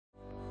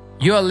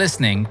You are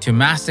listening to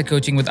Master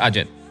Coaching with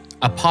Ajit,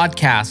 a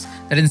podcast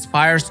that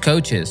inspires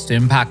coaches to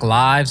impact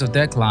lives of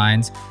their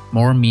clients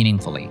more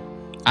meaningfully.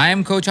 I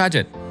am Coach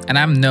Ajit, and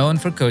I'm known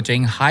for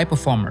coaching high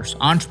performers,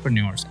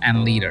 entrepreneurs,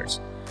 and leaders.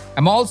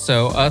 I'm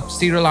also a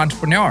serial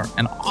entrepreneur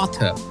and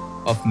author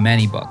of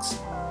many books.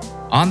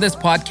 On this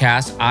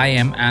podcast, I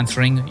am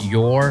answering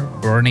your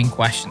burning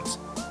questions.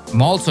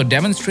 I'm also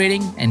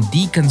demonstrating and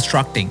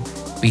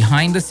deconstructing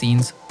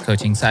behind-the-scenes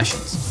coaching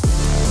sessions.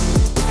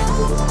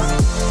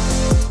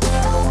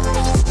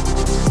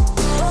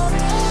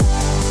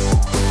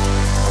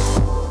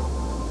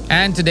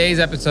 And today's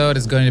episode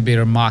is going to be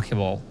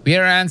remarkable. We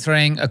are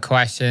answering a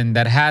question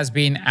that has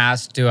been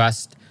asked to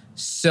us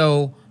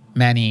so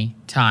many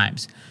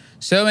times.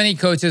 So many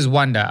coaches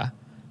wonder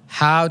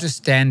how to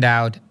stand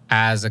out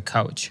as a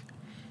coach.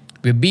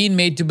 We've been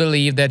made to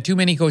believe there are too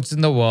many coaches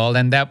in the world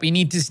and that we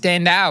need to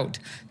stand out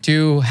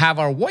to have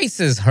our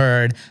voices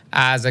heard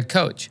as a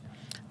coach.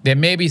 There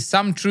may be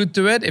some truth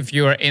to it if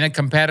you are in a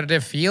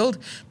competitive field,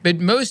 but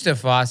most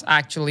of us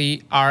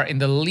actually are in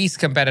the least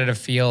competitive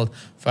field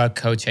for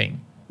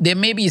coaching. There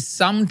may be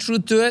some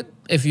truth to it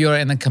if you're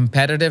in a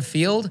competitive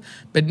field,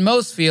 but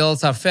most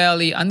fields are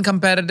fairly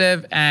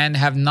uncompetitive and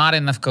have not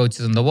enough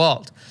coaches in the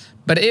world.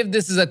 But if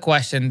this is a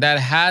question that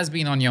has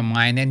been on your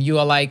mind and you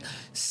are like,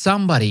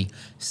 somebody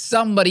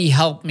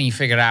help me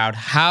figure out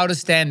how to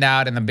stand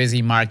out in a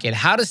busy market,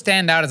 how to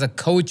stand out as a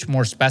coach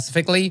more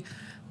specifically,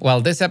 well,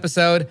 this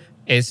episode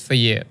is for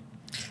you.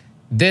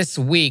 This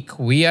week,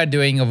 we are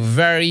doing a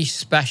very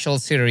special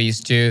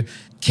series to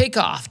kick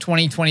off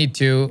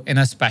 2022 in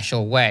a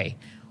special way.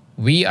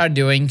 We are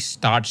doing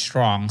Start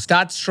Strong.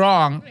 Start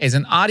Strong is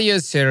an audio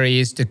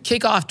series to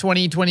kick off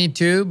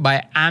 2022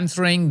 by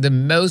answering the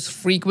most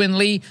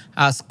frequently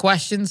asked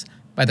questions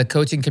by the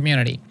coaching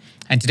community.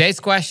 And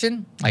today's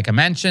question, like I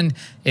mentioned,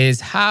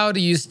 is how do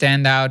you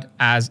stand out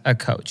as a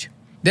coach?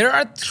 There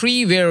are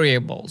three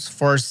variables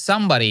for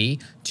somebody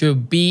to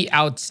be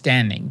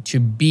outstanding, to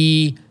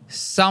be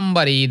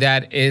somebody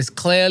that is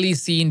clearly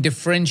seen,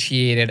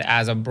 differentiated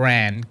as a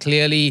brand,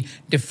 clearly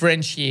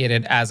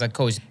differentiated as a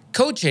coach.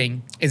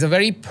 Coaching is a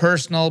very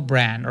personal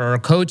brand, or a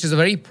coach is a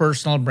very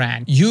personal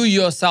brand. You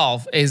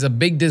yourself is a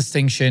big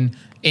distinction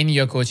in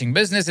your coaching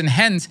business, and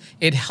hence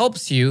it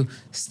helps you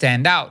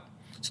stand out.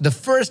 So the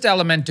first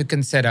element to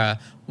consider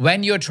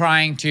when you're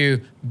trying to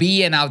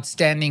be an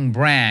outstanding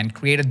brand,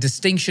 create a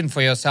distinction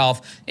for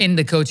yourself in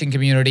the coaching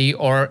community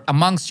or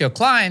amongst your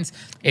clients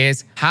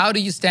is how do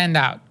you stand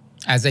out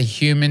as a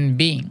human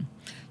being?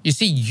 You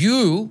see,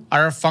 you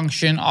are a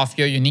function of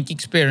your unique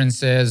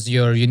experiences,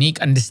 your unique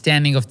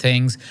understanding of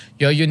things,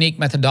 your unique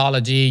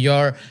methodology,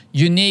 your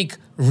unique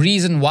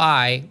reason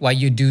why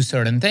you do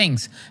certain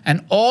things.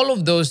 And all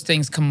of those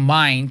things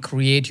combined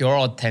create your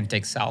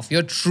authentic self,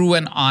 your true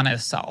and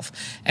honest self.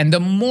 And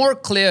the more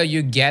clear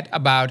you get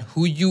about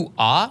who you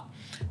are,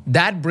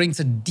 that brings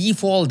a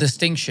default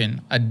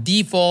distinction, a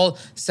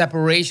default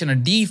separation, a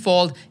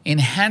default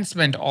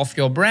enhancement of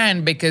your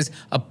brand because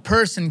a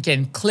person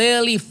can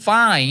clearly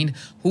find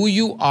who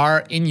you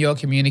are in your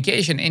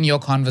communication, in your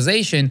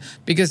conversation,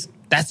 because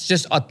that's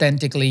just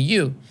authentically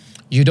you.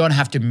 You don't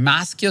have to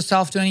mask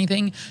yourself to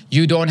anything.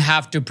 You don't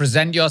have to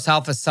present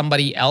yourself as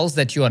somebody else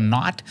that you are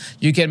not.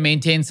 You can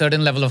maintain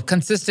certain level of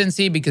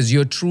consistency because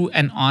you're true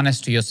and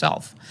honest to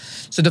yourself.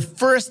 So the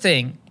first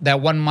thing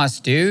that one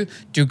must do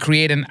to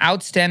create an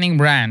outstanding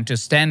brand, to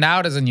stand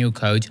out as a new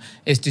coach,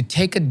 is to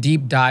take a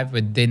deep dive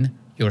within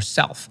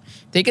yourself.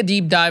 Take a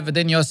deep dive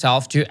within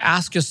yourself to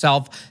ask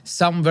yourself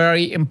some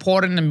very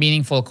important and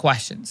meaningful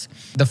questions.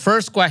 The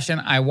first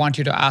question I want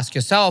you to ask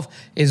yourself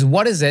is,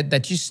 what is it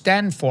that you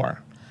stand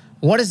for?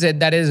 What is it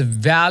that is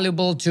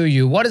valuable to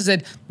you? What is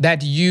it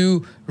that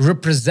you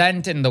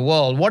represent in the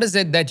world? What is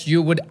it that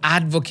you would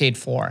advocate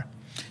for?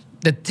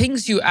 The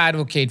things you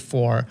advocate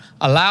for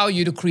allow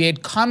you to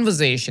create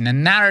conversation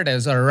and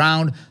narratives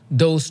around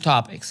those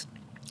topics.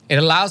 It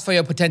allows for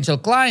your potential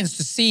clients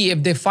to see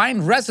if they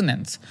find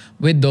resonance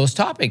with those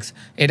topics.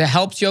 It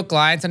helps your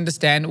clients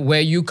understand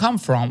where you come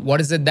from. What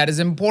is it that is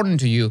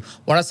important to you?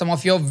 What are some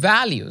of your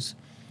values?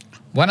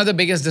 One of the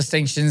biggest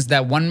distinctions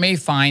that one may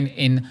find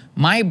in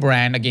my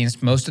brand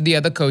against most of the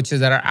other coaches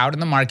that are out in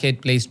the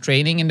marketplace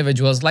training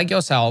individuals like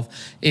yourself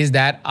is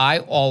that I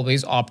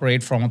always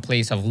operate from a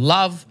place of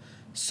love,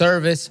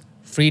 service,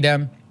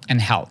 freedom,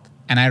 and health.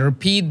 And I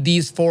repeat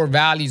these four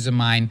values of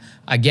mine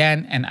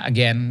again and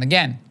again and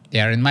again. They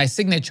are in my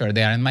signature.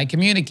 They are in my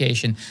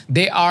communication.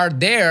 They are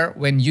there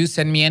when you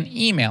send me an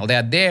email. They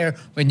are there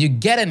when you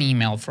get an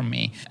email from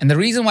me. And the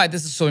reason why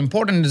this is so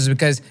important is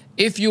because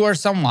if you are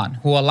someone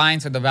who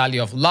aligns with the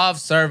value of love,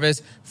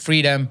 service,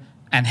 freedom,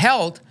 and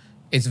health,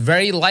 it's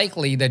very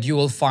likely that you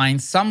will find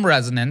some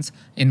resonance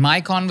in my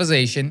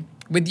conversation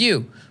with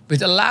you,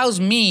 which allows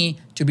me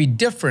to be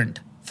different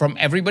from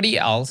everybody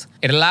else.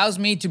 It allows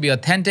me to be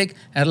authentic.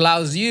 It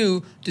allows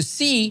you to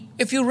see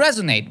if you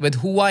resonate with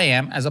who I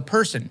am as a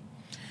person.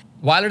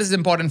 While it is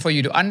important for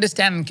you to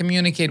understand and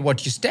communicate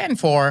what you stand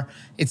for,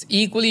 it's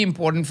equally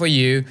important for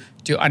you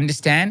to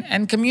understand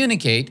and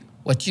communicate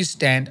what you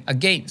stand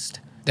against.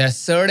 There are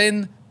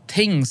certain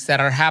things that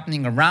are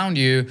happening around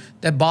you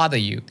that bother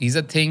you. These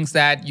are things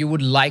that you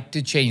would like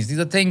to change. These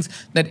are things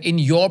that in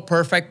your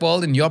perfect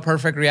world, in your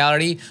perfect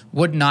reality,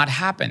 would not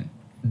happen.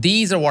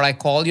 These are what I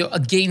call your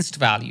against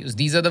values.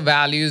 These are the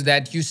values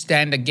that you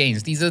stand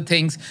against. These are the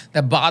things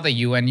that bother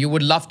you and you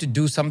would love to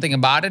do something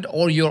about it,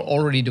 or you're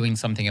already doing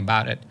something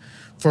about it.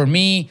 For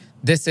me,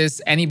 this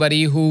is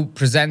anybody who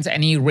presents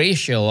any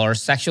racial or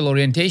sexual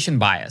orientation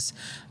bias.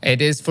 It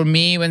is for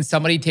me when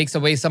somebody takes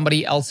away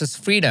somebody else's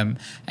freedom.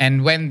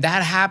 And when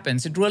that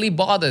happens, it really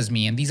bothers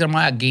me. And these are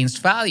my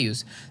against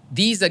values.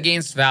 These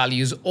against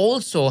values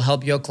also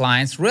help your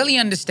clients really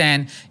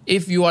understand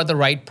if you are the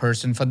right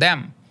person for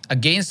them.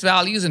 Against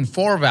values and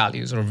for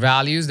values, or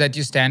values that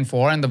you stand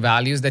for and the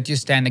values that you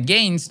stand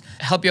against,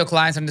 help your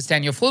clients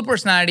understand your full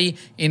personality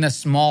in a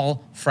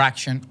small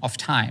fraction of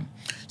time.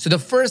 So the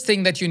first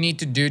thing that you need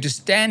to do to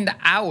stand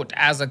out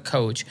as a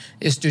coach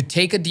is to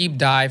take a deep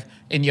dive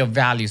in your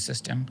value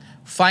system.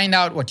 Find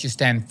out what you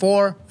stand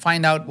for,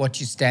 find out what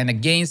you stand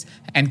against,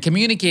 and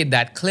communicate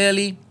that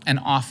clearly and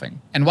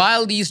often. And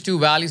while these two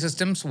value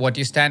systems, what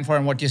you stand for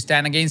and what you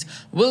stand against,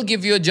 will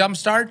give you a jump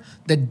start,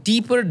 the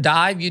deeper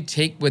dive you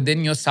take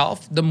within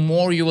yourself, the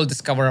more you will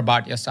discover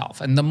about yourself.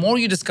 And the more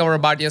you discover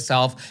about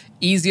yourself,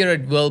 easier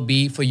it will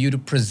be for you to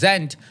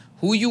present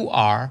who you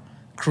are,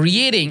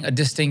 creating a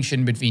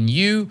distinction between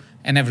you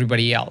and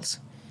everybody else.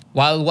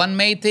 While one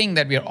may think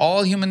that we are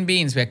all human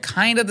beings, we're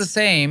kind of the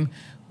same,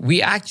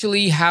 we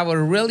actually have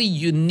a really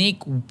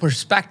unique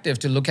perspective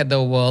to look at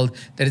the world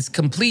that is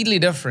completely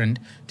different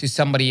to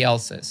somebody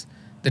else's.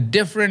 The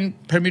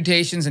different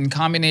permutations and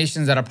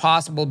combinations that are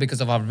possible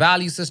because of our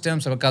value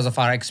systems, or because of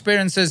our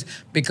experiences,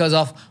 because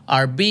of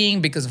our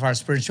being, because of our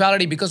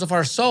spirituality, because of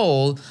our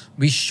soul,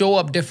 we show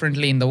up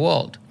differently in the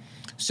world.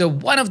 So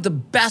one of the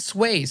best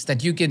ways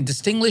that you can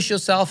distinguish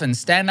yourself and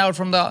stand out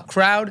from the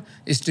crowd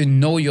is to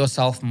know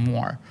yourself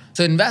more.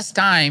 So invest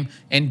time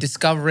in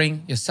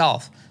discovering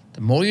yourself.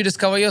 The more you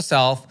discover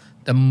yourself,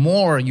 the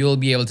more you'll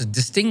be able to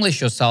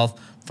distinguish yourself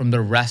from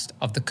the rest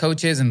of the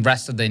coaches and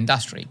rest of the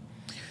industry.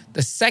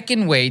 The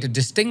second way to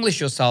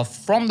distinguish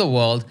yourself from the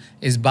world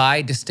is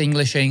by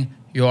distinguishing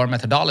your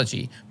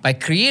methodology, by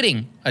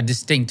creating a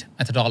distinct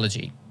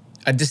methodology.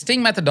 A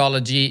distinct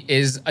methodology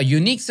is a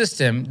unique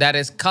system that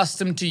is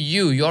custom to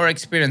you, your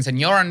experience, and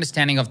your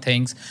understanding of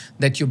things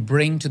that you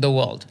bring to the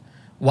world.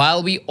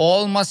 While we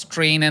all must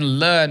train and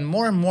learn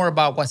more and more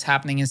about what's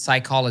happening in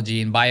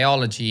psychology, in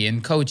biology,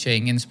 in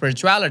coaching, in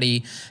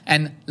spirituality,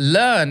 and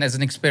learn as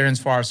an experience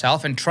for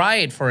ourselves and try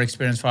it for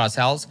experience for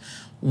ourselves,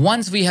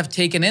 once we have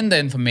taken in the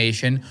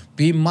information,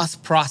 we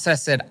must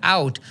process it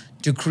out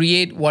to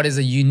create what is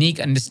a unique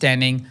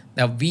understanding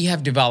that we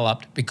have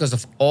developed because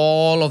of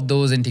all of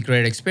those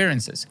integrated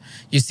experiences.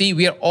 You see,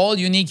 we are all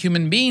unique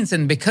human beings,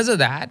 and because of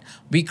that,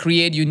 we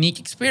create unique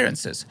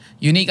experiences,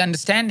 unique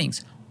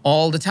understandings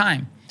all the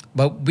time.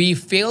 But we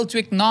fail to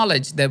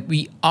acknowledge that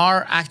we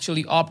are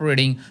actually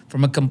operating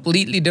from a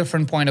completely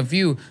different point of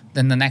view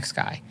than the next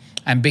guy.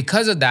 And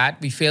because of that,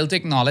 we fail to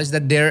acknowledge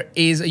that there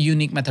is a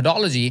unique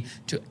methodology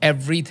to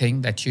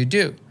everything that you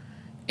do.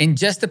 In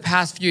just the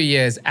past few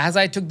years, as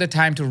I took the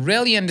time to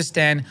really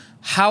understand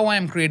how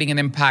I'm creating an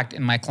impact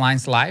in my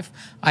client's life,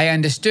 I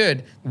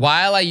understood,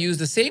 while I use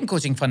the same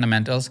coaching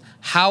fundamentals,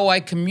 how I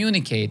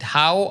communicate,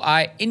 how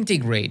I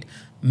integrate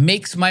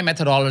makes my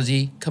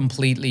methodology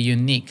completely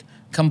unique.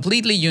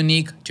 Completely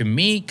unique to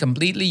me,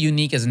 completely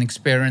unique as an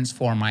experience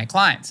for my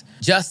clients.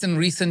 Just in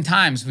recent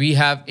times, we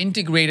have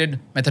integrated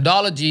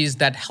methodologies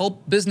that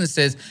help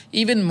businesses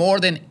even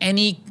more than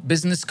any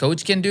business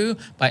coach can do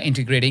by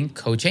integrating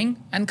coaching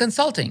and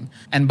consulting.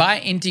 And by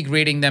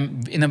integrating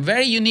them in a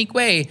very unique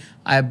way,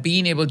 I've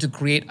been able to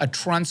create a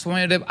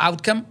transformative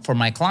outcome for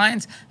my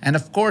clients and,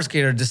 of course,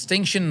 create a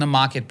distinction in the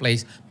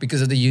marketplace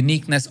because of the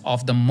uniqueness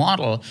of the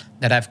model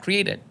that I've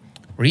created.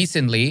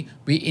 Recently,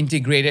 we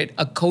integrated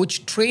a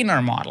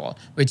coach-trainer model,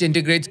 which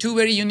integrates two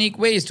very unique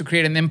ways to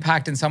create an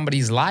impact in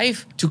somebody's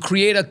life, to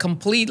create a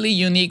completely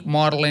unique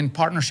model in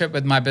partnership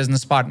with my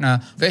business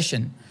partner,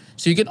 Vision.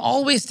 So you can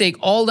always take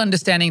all the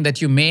understanding that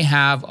you may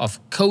have of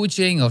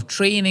coaching, of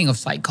training, of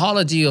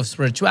psychology, of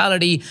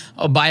spirituality,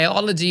 of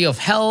biology, of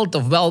health,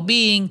 of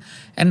well-being,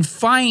 and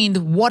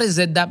find what is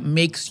it that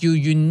makes you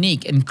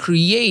unique and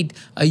create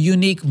a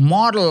unique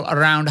model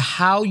around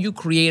how you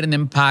create an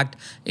impact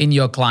in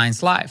your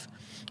client's life.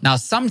 Now,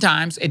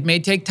 sometimes it may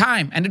take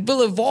time and it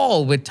will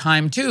evolve with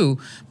time too,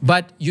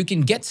 but you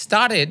can get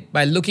started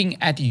by looking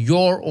at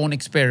your own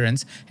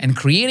experience and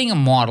creating a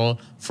model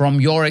from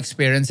your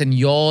experience and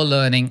your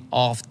learning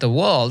of the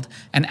world.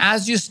 And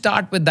as you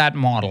start with that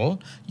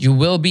model, you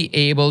will be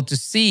able to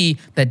see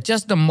that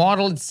just the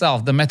model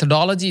itself, the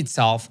methodology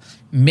itself,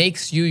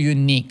 makes you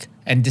unique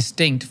and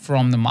distinct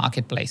from the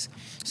marketplace.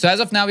 So as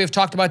of now, we've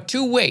talked about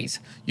two ways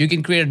you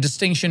can create a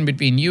distinction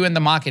between you and the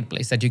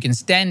marketplace, that you can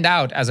stand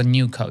out as a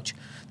new coach.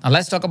 Now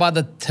let's talk about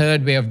the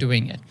third way of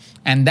doing it,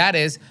 and that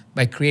is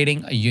by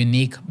creating a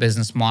unique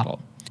business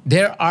model.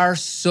 There are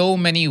so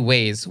many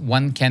ways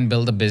one can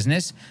build a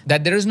business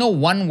that there is no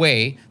one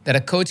way that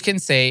a coach can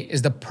say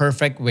is the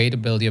perfect way to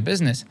build your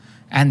business.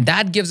 And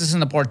that gives us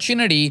an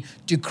opportunity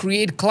to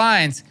create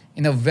clients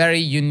in a very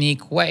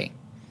unique way.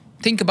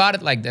 Think about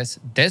it like this.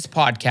 This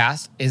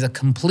podcast is a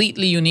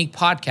completely unique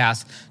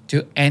podcast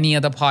to any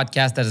other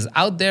podcast that is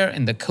out there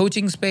in the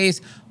coaching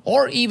space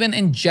or even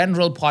in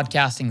general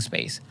podcasting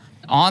space.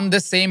 On the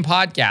same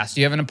podcast,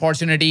 you have an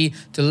opportunity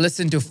to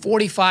listen to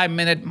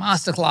 45-minute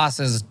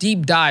masterclasses,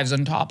 deep dives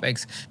on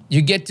topics.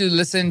 You get to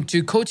listen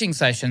to coaching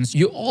sessions.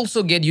 You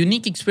also get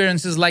unique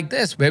experiences like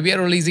this, where we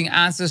are releasing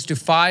answers to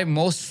 5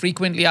 most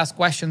frequently asked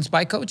questions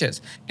by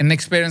coaches. An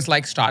experience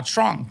like Start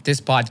Strong, this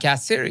podcast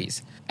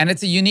series. And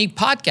it's a unique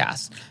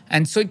podcast.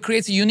 And so it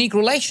creates a unique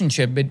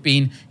relationship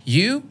between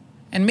you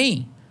and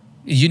me.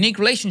 A unique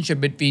relationship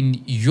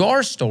between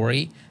your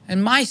story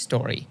and my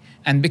story.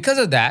 And because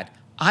of that,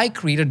 I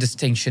create a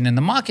distinction in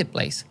the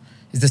marketplace.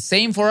 It's the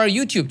same for our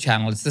YouTube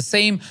channel. It's the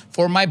same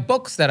for my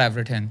books that I've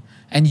written.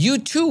 And you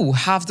too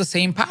have the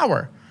same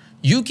power.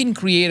 You can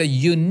create a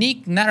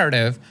unique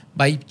narrative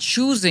by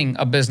choosing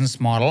a business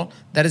model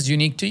that is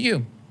unique to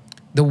you.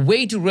 The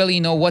way to really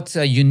know what's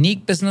a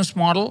unique business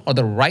model or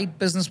the right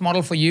business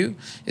model for you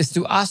is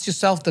to ask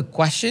yourself the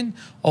question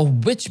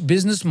of which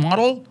business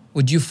model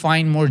would you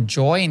find more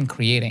joy in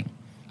creating?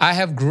 I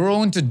have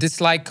grown to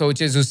dislike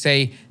coaches who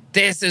say,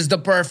 this is the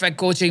perfect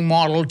coaching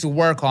model to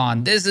work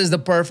on. This is the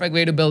perfect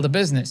way to build a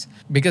business.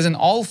 Because in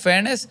all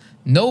fairness,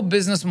 no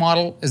business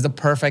model is the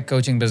perfect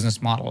coaching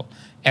business model.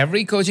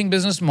 Every coaching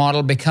business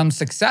model becomes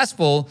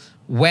successful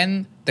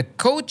when the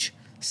coach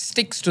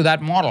sticks to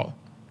that model,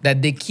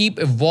 that they keep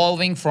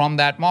evolving from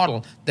that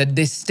model, that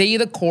they stay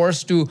the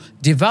course to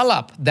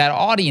develop that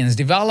audience,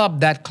 develop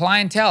that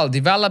clientele,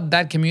 develop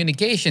that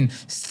communication,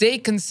 stay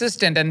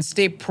consistent and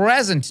stay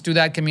present to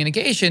that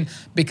communication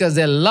because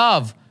they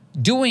love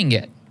doing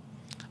it.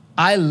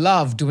 I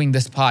love doing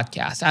this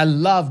podcast. I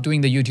love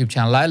doing the YouTube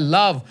channel. I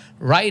love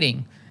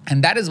writing.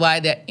 And that is why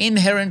they're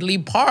inherently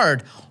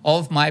part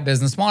of my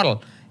business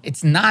model.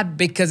 It's not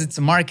because it's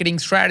a marketing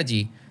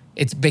strategy.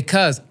 It's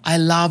because I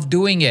love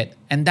doing it.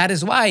 And that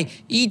is why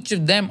each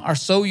of them are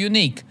so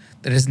unique.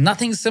 There is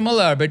nothing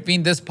similar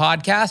between this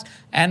podcast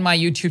and my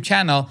YouTube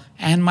channel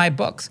and my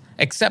books,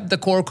 except the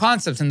core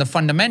concepts and the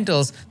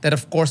fundamentals that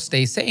of course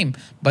stay same.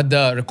 But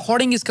the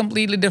recording is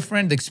completely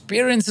different. The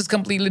experience is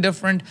completely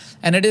different.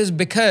 And it is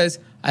because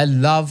I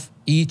love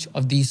each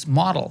of these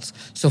models.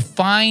 So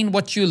find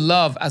what you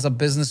love as a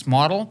business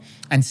model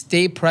and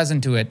stay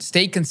present to it,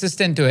 stay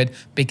consistent to it,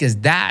 because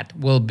that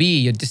will be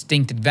your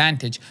distinct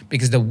advantage.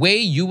 Because the way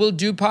you will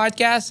do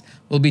podcasts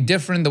will be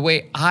different. The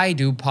way I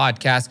do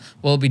podcasts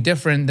will be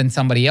different than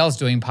somebody else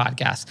doing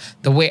podcasts.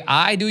 The way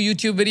I do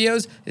YouTube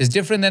videos is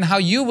different than how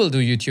you will do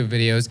YouTube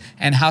videos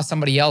and how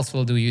somebody else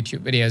will do YouTube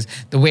videos.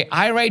 The way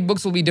I write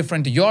books will be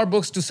different to your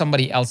books to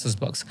somebody else's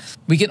books.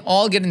 We can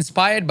all get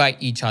inspired by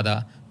each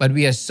other, but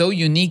we are so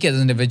unique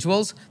as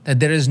individuals that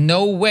there is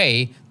no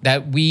way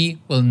that we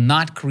will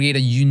not create a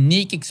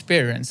unique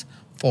experience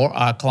for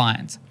our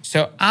clients.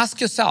 So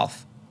ask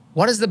yourself,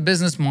 what is the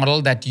business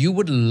model that you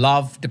would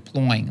love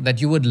deploying,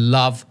 that you would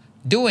love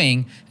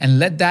doing, and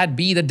let that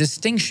be the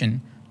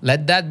distinction.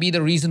 Let that be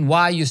the reason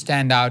why you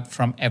stand out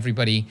from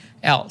everybody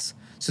else.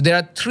 So there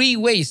are 3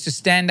 ways to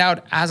stand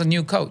out as a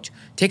new coach.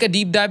 Take a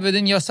deep dive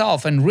within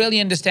yourself and really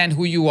understand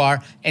who you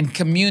are and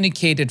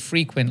communicate it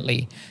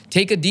frequently.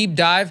 Take a deep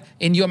dive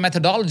in your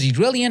methodology.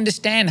 Really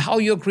understand how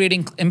you're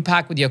creating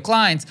impact with your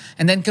clients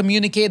and then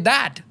communicate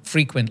that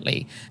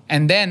frequently.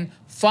 And then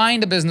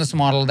find a business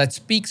model that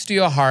speaks to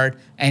your heart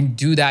and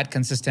do that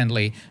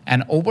consistently.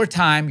 And over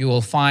time, you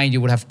will find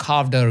you would have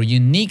carved a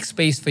unique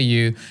space for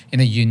you in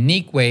a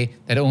unique way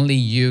that only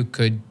you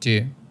could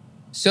do.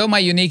 So my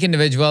unique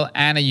individual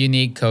and a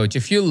unique coach,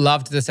 if you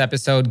loved this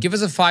episode, give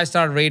us a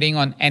 5-star rating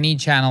on any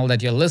channel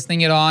that you're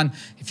listening it on.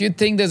 If you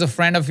think there's a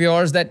friend of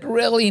yours that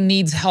really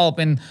needs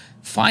help in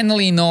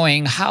finally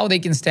knowing how they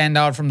can stand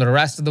out from the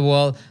rest of the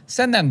world,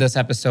 send them this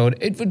episode.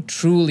 It would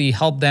truly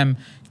help them.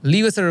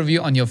 Leave us a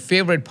review on your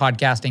favorite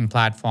podcasting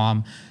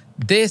platform.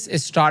 This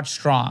is Start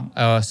Strong,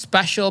 a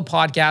special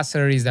podcast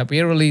series that we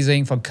are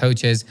releasing for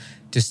coaches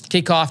to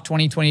kick off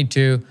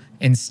 2022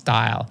 in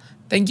style.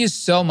 Thank you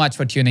so much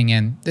for tuning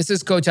in. This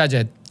is Coach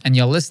Ajit, and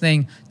you're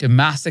listening to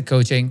Master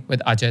Coaching with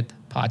Ajit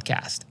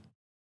podcast.